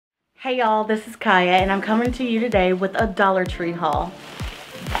Hey y'all, this is Kiya and I'm coming to you today with a Dollar Tree haul.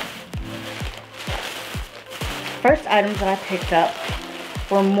 First items that I picked up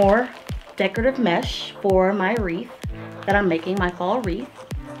were more decorative mesh for my wreath that I'm making, my fall wreath.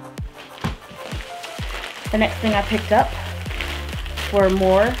 The next thing I picked up were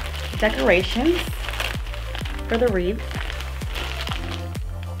more decorations for the wreath.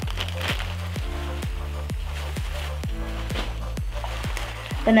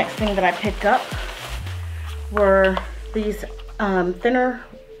 The next thing that I picked up were these thinner,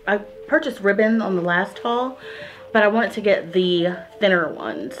 I purchased ribbon on the last haul, but I wanted to get the thinner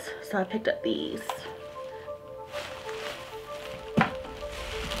ones, so I picked up these.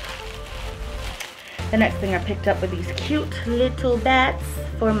 The next thing I picked up were these cute little bats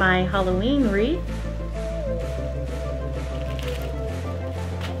for my Halloween wreath.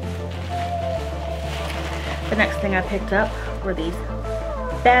 The next thing I picked up were these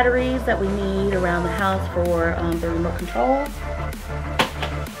batteries that we need around the house for the remote control.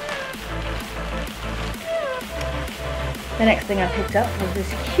 The next thing I picked up was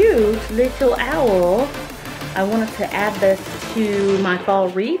this cute little owl. I wanted to add this to my fall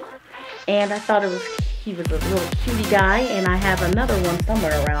wreath, and I thought he was a little cutie guy, and I have another one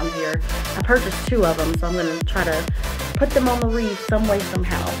somewhere around here. I purchased two of them, so I'm going to try to put them on the wreath some way,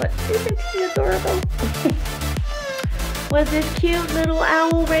 somehow. But isn't he adorable? Was this cute little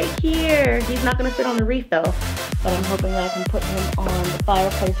owl right here. He's not going to fit on the wreath though, but I'm hoping that I can put him on the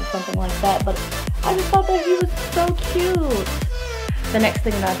fireplace or something like that. But I just thought that he was so cute. The next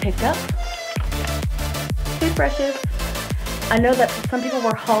thing that I picked up, toothbrushes. I know that some people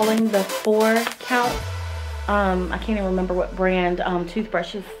were hauling the 4-count. I can't even remember what brand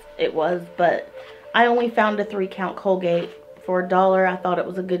toothbrushes it was, but I only found a 3-count Colgate for $1. I thought it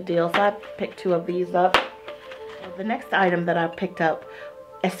was a good deal, so I picked 2 of these up. The next item that I picked up,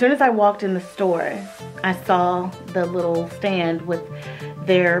 as soon as I walked in the store, I saw the little stand with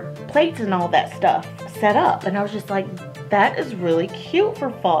their plates and all that stuff set up, and I was just like, that is really cute for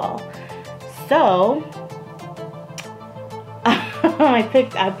fall. So I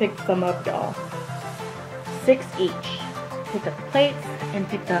picked some up, y'all. 6 each. Picked up the plates and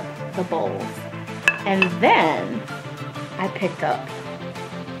picked up the bowls, and then I picked up,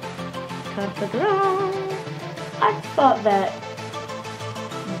 I thought that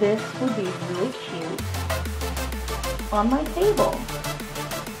this would be really cute on my table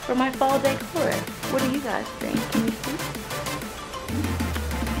for my fall decor. What do you guys think? Can you see?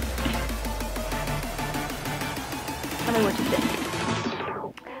 Tell me what you think.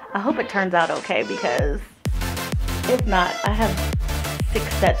 I hope it turns out okay, because if not, I have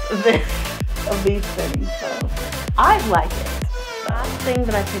 6 sets of these things, so I like it. Last thing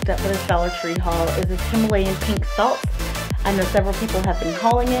that I picked up for this Dollar Tree haul is this Himalayan pink salt. I know several people have been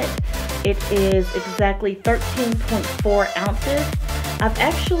hauling it. It is exactly 13.4 ounces. I've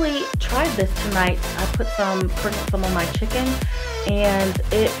actually tried this tonight. I sprinkled some on my chicken, and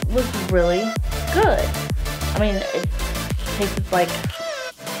it was really good. I mean, it tastes like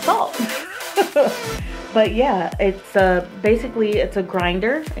salt. But yeah, it's basically it's a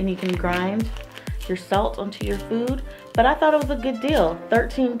grinder, and you can grind your salt onto your food. But I thought it was a good deal.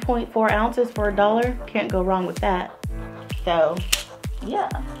 13.4 ounces for $1. Can't go wrong with that. So, yeah.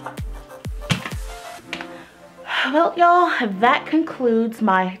 Well, y'all, that concludes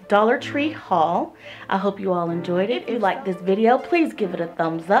my Dollar Tree haul. I hope you all enjoyed it. If you liked this video, please give it a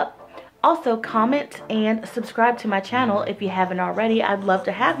thumbs up. Also, comment and subscribe to my channel if you haven't already. I'd love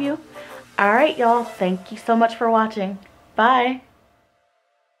to have you. All right, y'all. Thank you so much for watching. Bye.